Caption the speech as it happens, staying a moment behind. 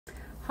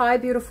Hi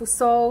beautiful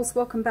souls,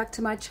 welcome back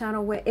to my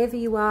channel wherever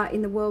you are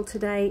in the world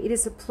today. It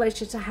is a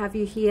pleasure to have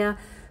you here.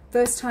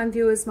 First time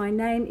viewers, my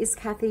name is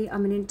Kathy.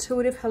 I'm an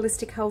intuitive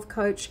holistic health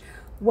coach,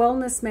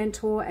 wellness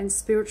mentor and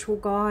spiritual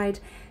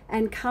guide.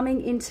 And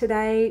coming in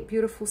today,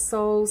 beautiful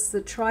souls, the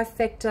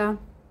trifecta,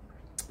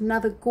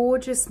 another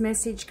gorgeous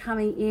message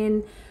coming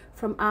in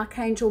from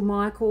Archangel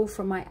Michael,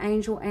 from my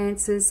angel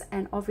answers,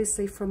 and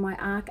obviously from my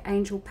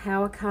Archangel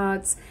power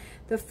cards.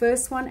 The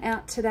first one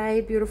out today,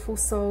 beautiful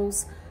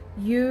souls,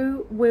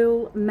 you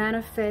will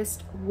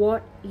manifest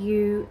what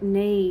you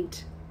need.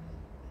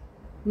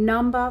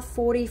 Number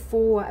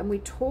 44, and we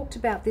talked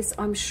about this,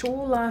 I'm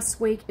sure,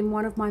 last week in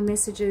one of my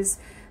messages,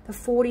 the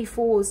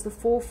 44s, the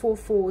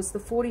 444s, the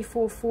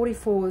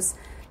 4444s,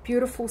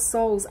 beautiful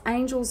souls,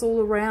 angels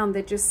all around.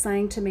 They're just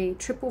saying to me,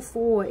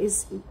 444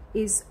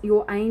 is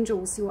your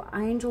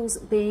angels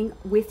being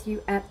with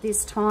you at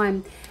this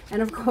time.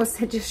 And of course,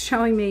 they're just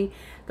showing me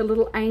the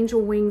little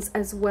angel wings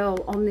as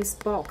well on this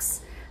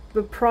box.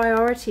 The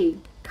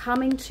priority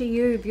coming to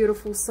you,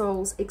 beautiful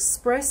souls.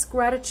 Express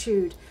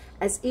gratitude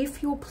as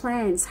if your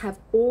plans have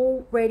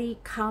already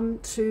come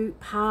to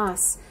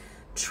pass.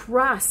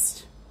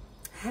 Trust.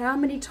 How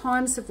many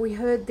times have we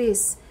heard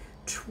this?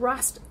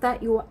 Trust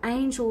that your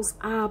angels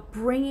are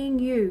bringing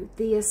you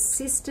the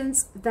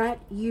assistance that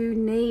you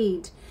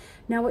need.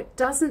 Now, it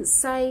doesn't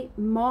say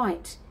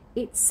might,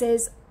 it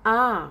says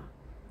are.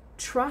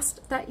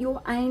 Trust that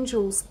your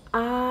angels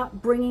are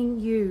bringing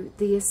you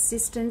the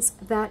assistance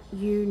that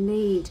you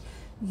need.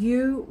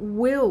 You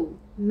will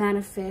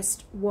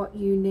manifest what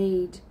you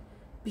need.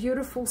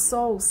 Beautiful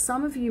souls,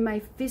 some of you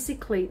may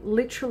physically,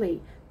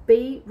 literally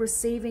be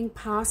receiving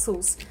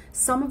parcels.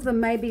 Some of them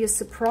may be a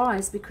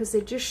surprise because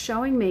they're just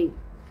showing me,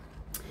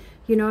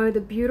 you know, the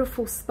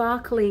beautiful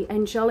sparkly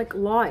angelic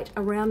light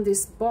around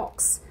this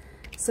box.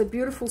 So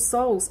beautiful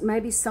souls,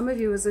 maybe some of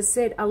you, as I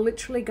said, are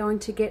literally going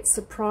to get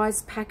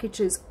surprise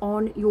packages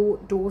on your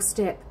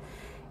doorstep.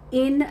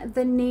 In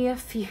the near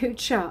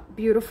future,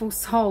 beautiful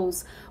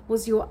souls,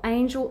 was your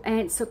angel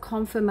answer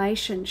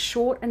confirmation,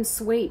 short and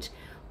sweet.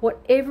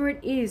 Whatever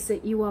it is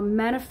that you are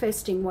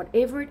manifesting,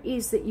 whatever it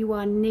is that you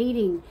are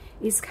needing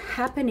is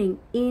happening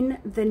in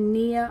the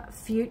near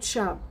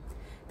future.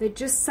 They're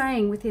just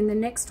saying within the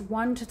next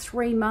 1 to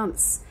 3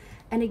 months.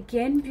 And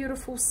again,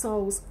 beautiful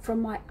souls,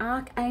 from my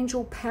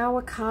Archangel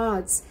power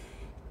cards,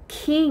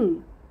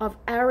 King of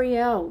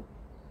Ariel,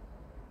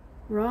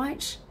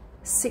 right?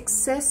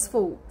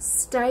 Successful,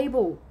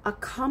 stable,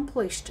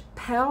 accomplished,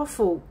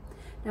 powerful.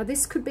 Now,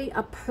 this could be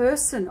a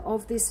person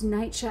of this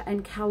nature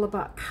and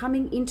caliber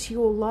coming into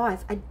your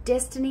life, a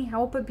destiny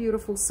helper,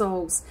 beautiful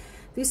souls.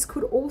 This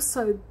could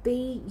also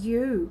be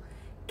you,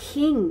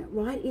 king,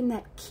 right in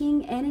that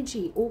king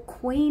energy or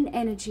queen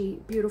energy,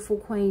 beautiful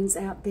queens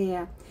out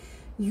there.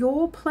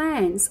 Your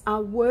plans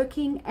are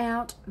working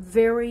out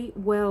very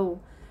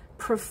well.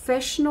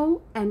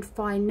 Professional and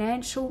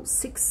financial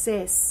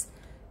success,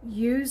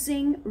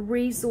 using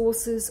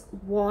resources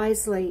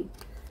wisely.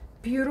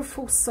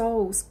 Beautiful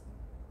souls,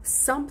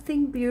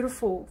 something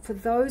beautiful for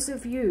those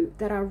of you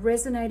that are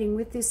resonating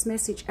with this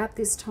message at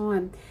this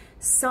time.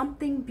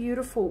 Something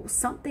beautiful,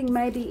 something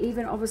maybe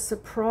even of a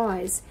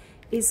surprise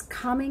is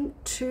coming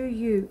to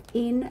you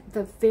in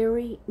the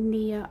very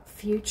near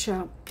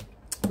future.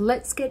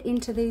 Let's get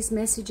into these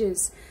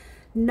messages.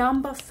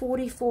 Number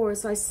 44,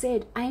 as I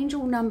said,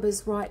 angel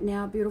numbers right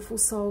now, beautiful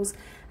souls.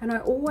 And I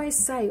always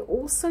say,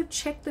 also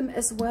check them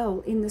as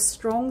well in the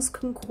Strong's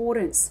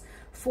Concordance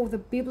for the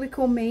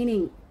biblical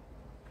meaning,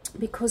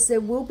 because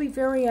there will be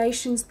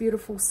variations,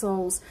 beautiful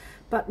souls,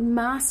 but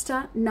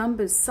master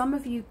numbers. Some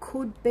of you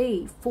could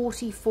be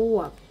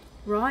 44,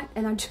 right?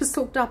 And I just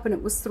looked up and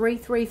it was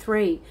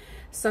 333.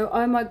 So,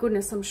 oh my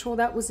goodness, I'm sure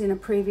that was in a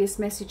previous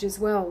message as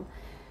well.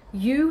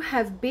 You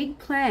have big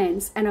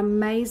plans and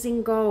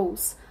amazing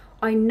goals.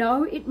 I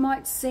know it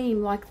might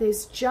seem like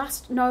there's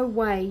just no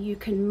way you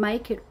can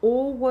make it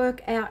all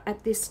work out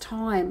at this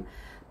time,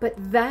 but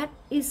that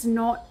is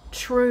not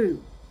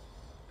true.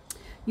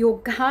 Your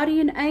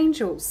guardian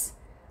angels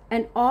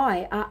and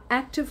I are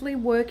actively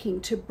working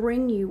to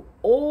bring you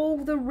all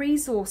the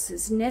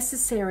resources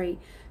necessary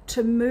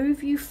to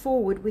move you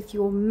forward with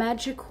your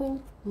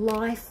magical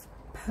life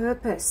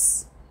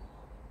purpose.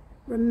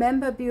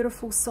 Remember,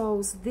 beautiful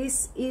souls,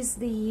 this is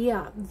the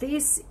year.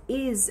 This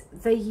is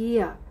the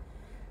year.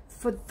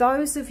 For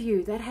those of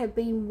you that have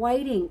been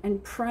waiting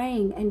and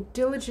praying and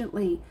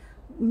diligently,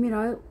 you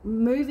know,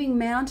 moving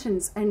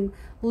mountains and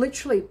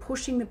literally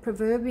pushing the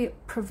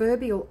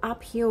proverbial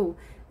uphill,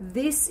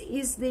 this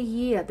is the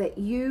year that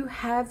you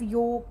have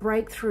your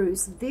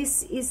breakthroughs.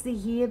 This is the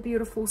year,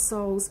 beautiful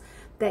souls,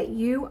 that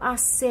you are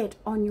set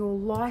on your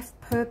life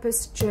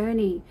purpose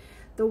journey.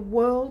 The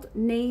world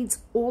needs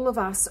all of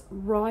us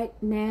right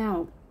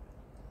now.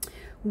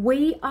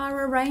 We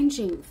are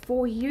arranging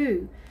for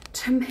you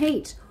to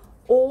meet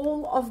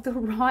all of the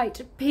right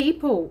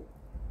people,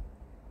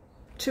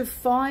 to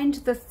find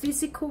the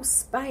physical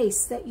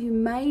space that you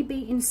may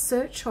be in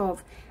search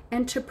of,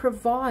 and to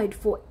provide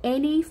for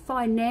any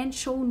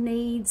financial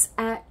needs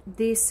at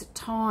this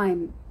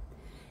time.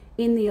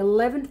 In the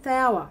 11th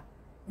hour,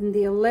 in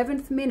the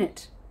 11th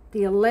minute,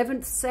 the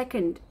 11th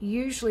second,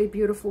 usually,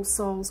 beautiful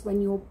souls,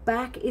 when your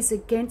back is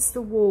against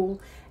the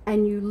wall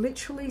and you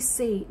literally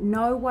see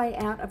no way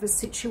out of a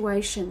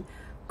situation,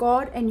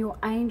 God and your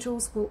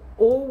angels will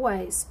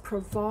always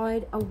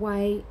provide a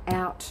way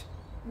out,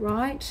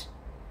 right?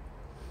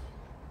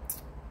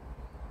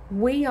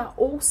 We are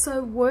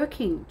also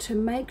working to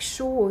make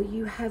sure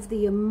you have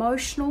the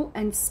emotional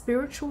and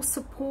spiritual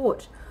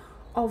support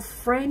of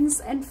friends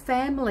and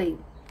family,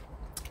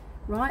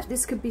 right?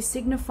 This could be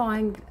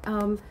signifying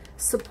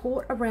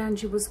support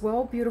around you as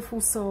well,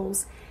 beautiful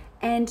souls,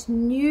 and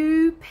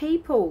new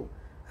people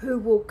who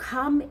will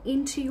come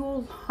into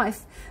your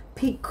life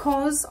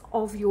because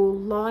of your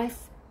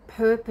life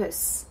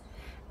purpose.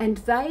 And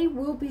they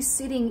will be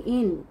sitting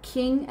in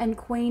King and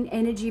Queen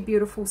energy,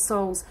 beautiful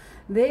souls.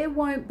 There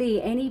won't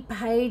be any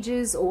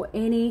pages or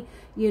any,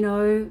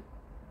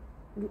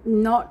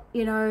 not,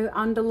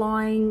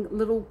 underlying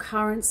little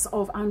currents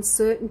of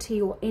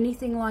uncertainty or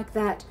anything like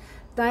that.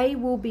 They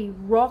will be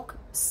rock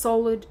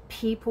solid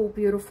people,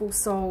 beautiful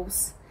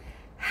souls.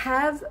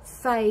 Have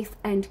faith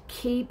and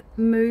keep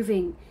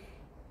moving.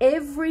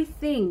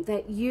 Everything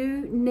that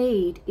you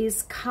need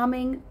is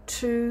coming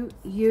to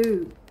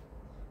you.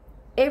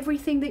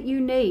 Everything that you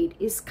need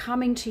is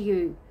coming to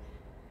you.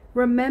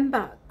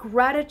 Remember,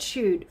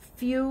 gratitude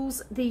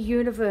fuels the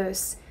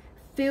universe.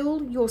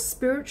 Fill your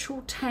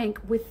spiritual tank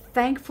with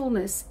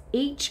thankfulness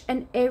each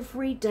and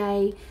every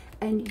day,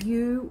 and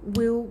you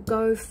will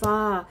go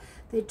far.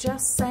 They're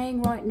just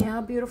saying right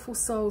now, beautiful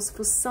souls,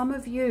 for some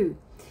of you,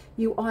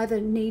 you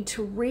either need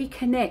to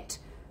reconnect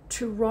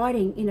to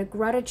writing in a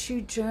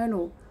gratitude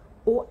journal,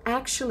 or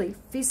actually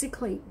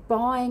physically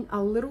buying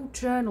a little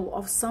journal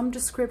of some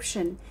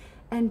description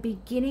and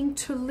beginning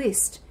to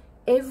list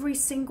every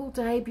single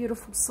day,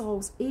 beautiful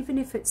souls, even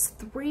if it's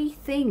 3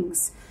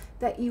 things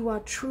that you are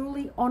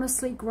truly,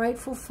 honestly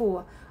grateful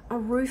for. A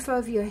roof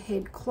over your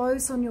head,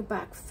 clothes on your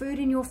back, food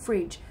in your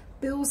fridge,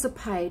 bills are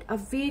paid, a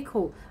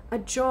vehicle, a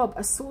job,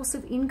 a source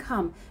of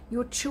income,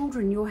 your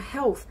children, your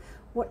health,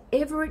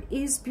 whatever it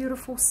is,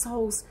 beautiful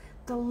souls,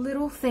 the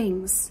little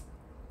things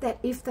that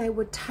if they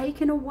were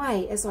taken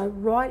away, as I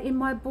write in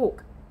my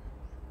book,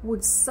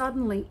 would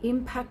suddenly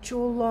impact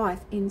your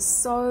life in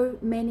so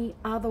many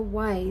other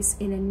ways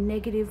in a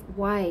negative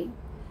way.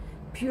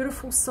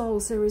 Beautiful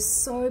souls, there is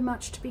so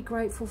much to be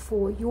grateful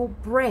for. Your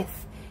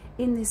breath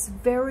in this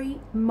very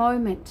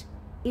moment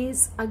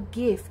is a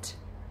gift.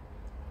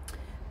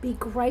 Be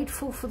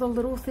grateful for the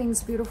little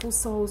things, beautiful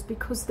souls,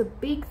 because the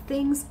big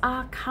things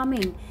are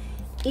coming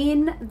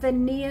in the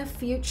near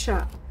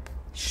future.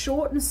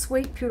 Short and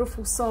sweet,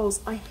 beautiful souls.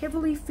 I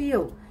heavily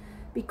feel,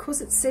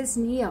 because it says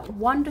near,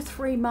 1 to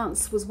 3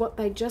 months was what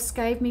they just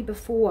gave me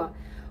before.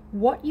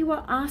 What you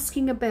are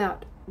asking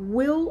about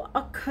will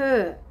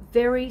occur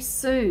very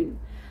soon.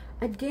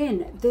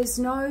 Again, there's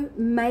no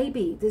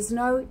maybe, there's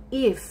no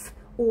if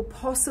or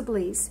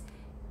possiblies.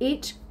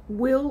 It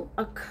will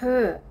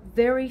occur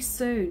very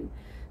soon.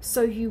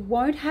 So you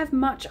won't have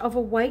much of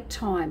a wait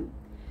time.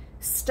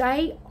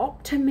 Stay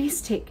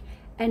optimistic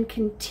and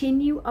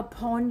continue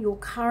upon your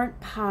current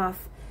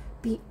path.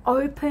 Be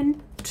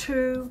open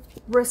to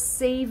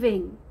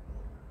receiving.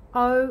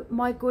 Oh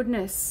my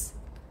goodness.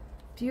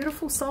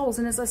 Beautiful souls.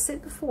 And as I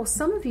said before,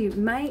 some of you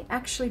may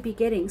actually be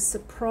getting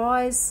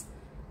surprises,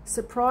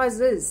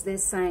 they're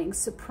saying.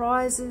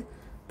 Surprise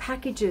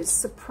packages,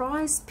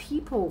 surprise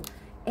people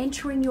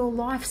entering your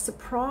life,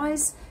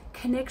 surprise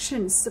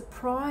connections,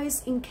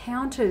 surprise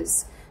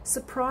encounters,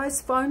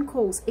 surprise phone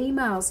calls,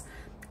 emails.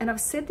 And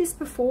I've said this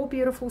before,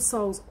 beautiful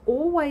souls,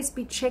 always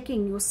be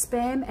checking your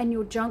spam and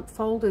your junk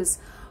folders.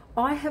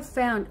 I have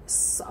found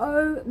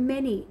so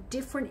many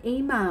different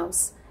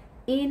emails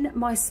in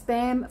my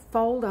spam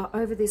folder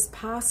over this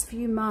past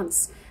few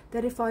months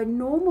that if I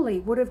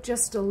normally would have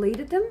just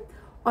deleted them,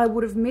 I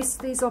would have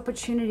missed these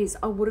opportunities.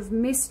 I would have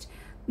missed,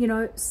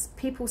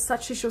 people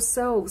such as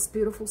yourselves,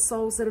 beautiful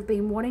souls, that have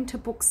been wanting to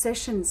book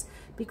sessions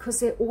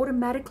because they're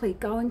automatically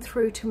going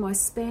through to my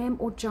spam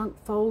or junk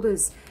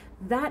folders.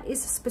 That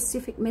is a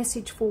specific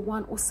message for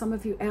one or some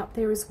of you out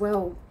there as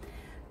well.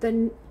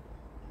 The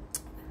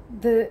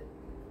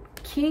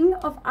King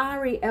of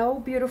Ariel,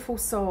 beautiful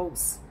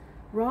souls,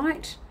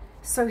 right?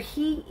 So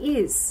he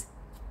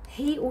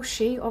or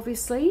she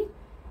obviously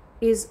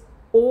is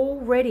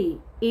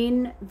already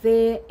in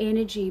their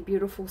energy,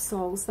 beautiful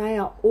souls. They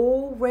are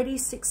already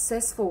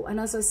successful. And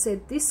as I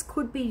said, this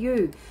could be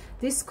you.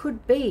 This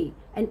could be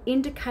an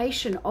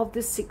indication of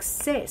the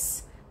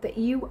success that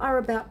you are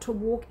about to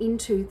walk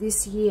into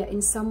this year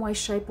in some way,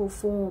 shape or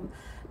form.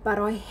 But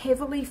I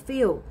heavily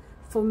feel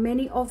for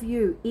many of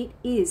you, it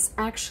is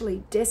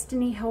actually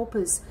destiny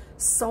helpers,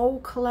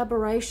 soul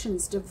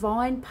collaborations,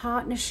 divine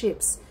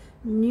partnerships,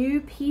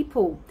 new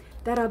people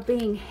that are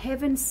being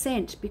heaven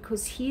sent,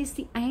 because here's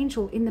the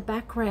angel in the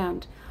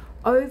background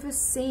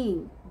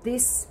overseeing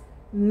this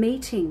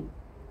meeting,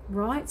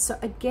 right? So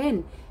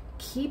again,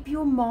 keep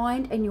your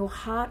mind and your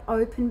heart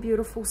open,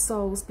 beautiful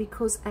souls,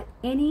 because at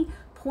any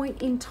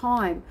point in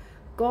time,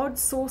 God,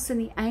 source,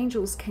 and the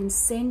angels can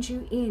send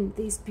you in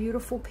these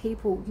beautiful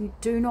people. You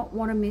do not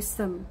want to miss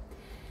them.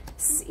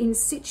 In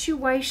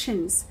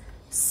situations,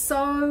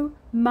 so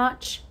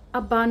much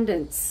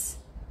abundance,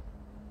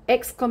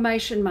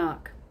 exclamation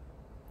mark.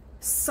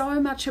 So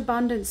much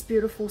abundance,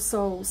 beautiful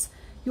souls.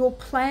 Your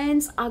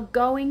plans are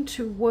going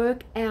to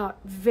work out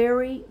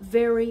very,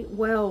 very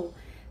well.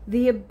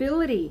 The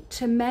ability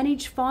to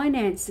manage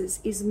finances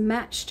is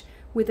matched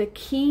with a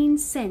keen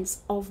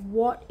sense of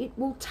what it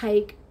will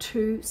take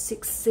to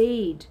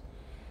succeed.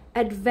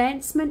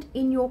 Advancement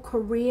in your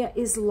career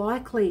is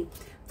likely.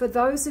 For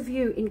those of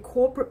you in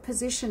corporate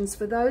positions,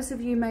 for those of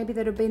you maybe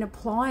that have been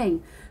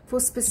applying for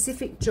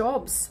specific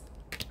jobs,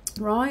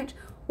 right?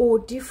 Or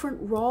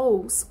different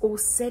roles, or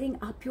setting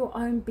up your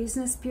own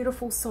business,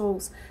 beautiful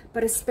souls,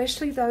 but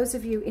especially those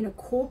of you in a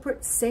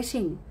corporate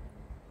setting,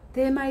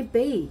 there may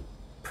be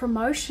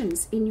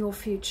promotions in your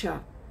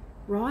future,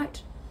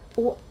 right?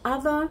 Or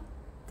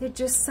they're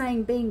just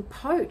saying being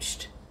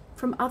poached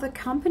from other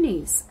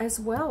companies as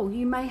well.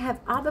 You may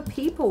have other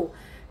people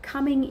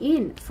coming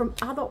in from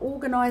other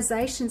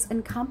organizations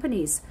and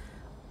companies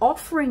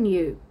offering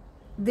you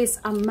this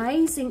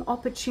amazing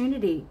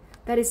opportunity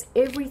that is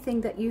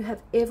everything that you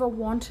have ever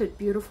wanted,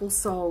 beautiful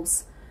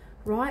souls,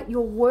 right?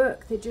 Your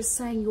work, they're just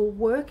saying your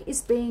work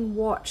is being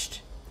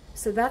watched.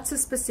 So that's a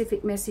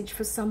specific message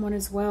for someone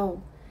as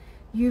well.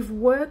 You've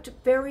worked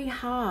very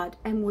hard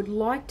and would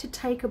like to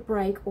take a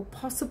break or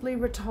possibly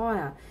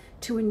retire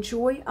to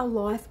enjoy a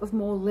life of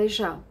more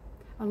leisure.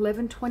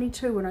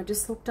 11:22, when I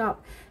just looked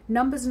up.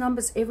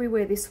 Numbers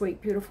everywhere this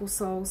week, beautiful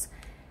souls.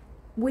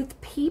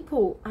 With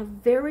people, a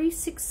very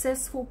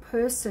successful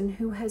person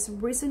who has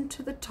risen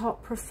to the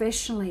top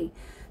professionally.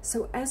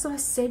 So as I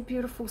said,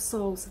 beautiful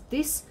souls,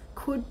 this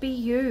could be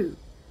you.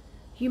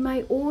 You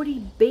may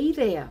already be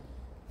there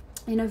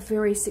in a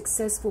very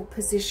successful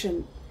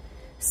position.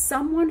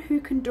 Someone who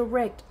can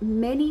direct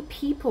many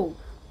people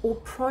or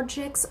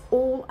projects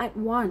all at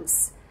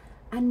once.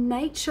 A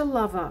nature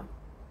lover,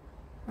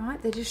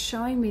 right? They're just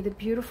showing me the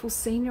beautiful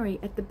scenery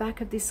at the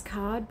back of this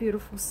card,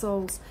 beautiful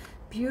souls.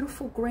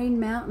 Beautiful green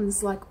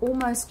mountains, like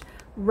almost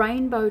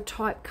rainbow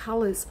type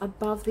colors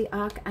above the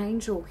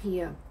archangel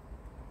here.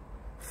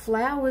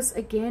 Flowers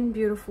again,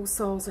 beautiful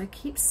souls. I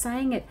keep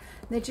saying it.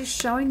 They're just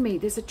showing me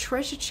there's a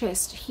treasure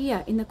chest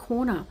here in the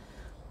corner,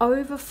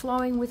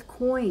 overflowing with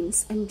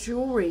coins and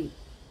jewelry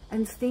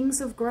and things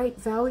of great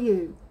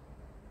value,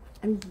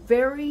 and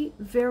very,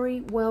 very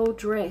well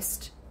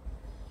dressed,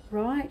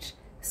 right?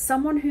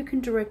 Someone who can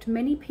direct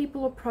many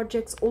people or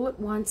projects all at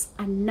once,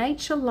 a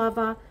nature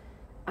lover,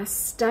 a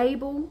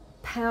stable,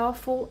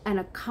 powerful, and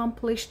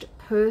accomplished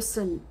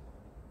person.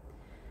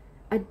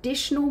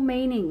 Additional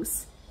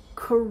meanings: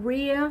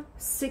 career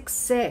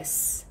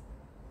success,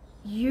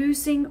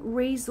 using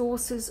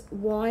resources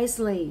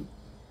wisely,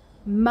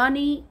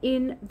 money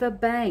in the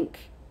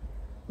bank,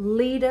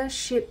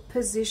 leadership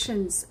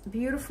positions.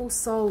 Beautiful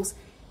souls,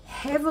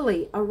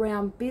 heavily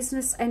around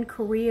business and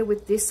career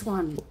with this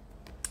one,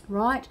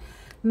 right?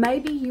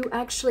 Maybe you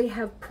actually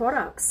have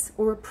products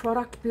or a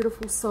product,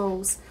 beautiful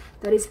souls,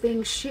 that is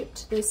being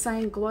shipped, they're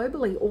saying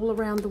globally, all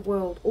around the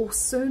world, or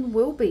soon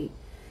will be.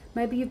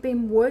 Maybe you've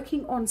been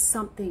working on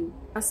something,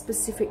 a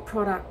specific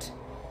product.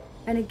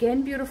 And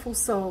again, beautiful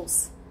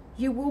souls,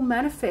 you will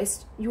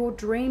manifest your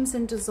dreams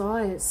and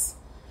desires,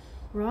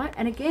 right?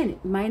 And again,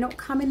 it may not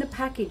come in the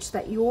package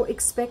that you're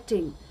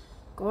expecting.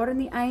 God and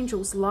the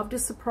angels love to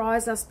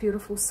surprise us,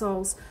 beautiful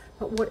souls.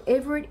 But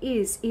whatever it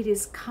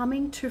is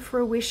coming to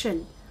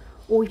fruition.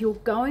 Or you're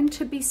going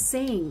to be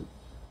seeing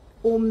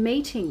or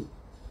meeting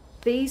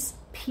these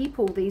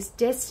people, these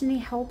destiny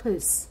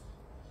helpers,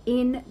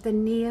 in the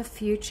near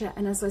future.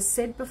 And as I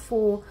said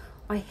before,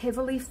 I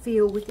heavily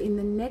feel within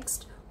the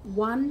next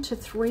 1 to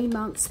 3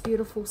 months,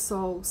 beautiful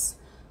souls,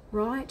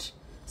 right?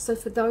 So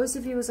for those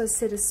of you, as I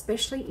said,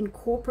 especially in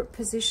corporate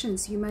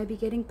positions, you may be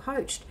getting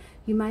poached.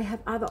 You may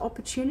have other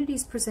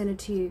opportunities presented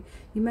to you.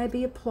 You may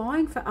be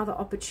applying for other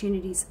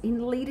opportunities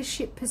in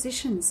leadership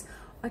positions.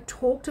 I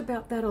talked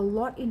about that a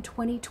lot in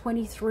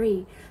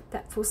 2023,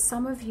 that for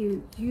some of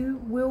you,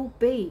 you will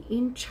be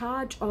in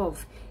charge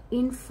of,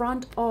 in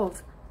front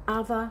of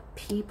other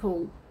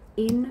people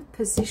in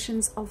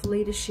positions of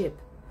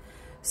leadership.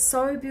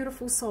 So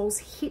beautiful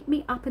souls, hit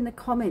me up in the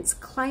comments.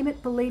 Claim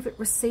it, believe it,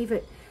 receive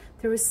it.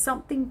 There is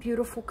something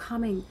beautiful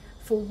coming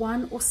for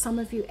one or some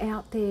of you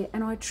out there,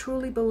 and I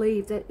truly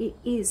believe that it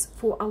is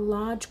for a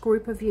large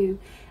group of you.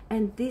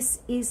 And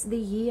this is the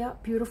year,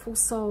 beautiful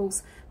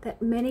souls,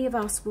 that many of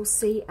us will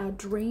see our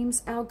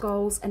dreams, our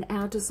goals, and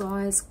our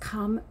desires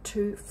come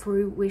to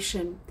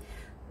fruition.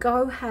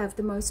 Go have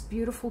the most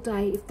beautiful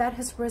day. If that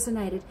has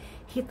resonated,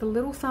 hit the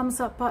little thumbs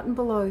up button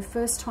below.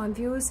 First time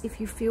viewers,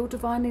 if you feel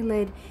divinely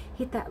led,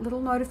 hit that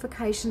little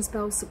notifications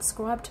bell,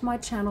 subscribe to my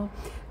channel,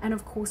 and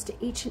of course to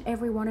each and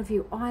every one of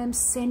you, I am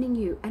sending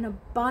you an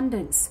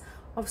abundance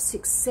of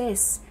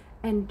success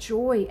and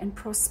joy and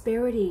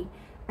prosperity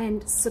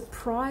and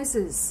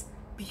surprises,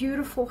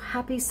 beautiful,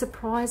 happy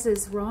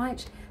surprises,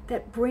 right?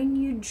 That bring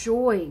you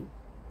joy,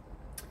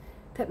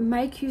 that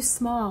make you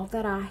smile,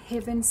 that are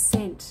heaven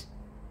sent.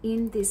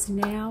 in this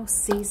now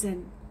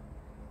season.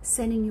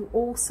 Sending you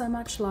all so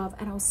much love,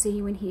 and I'll see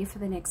you in here for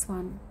the next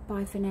one.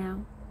 Bye for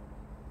now.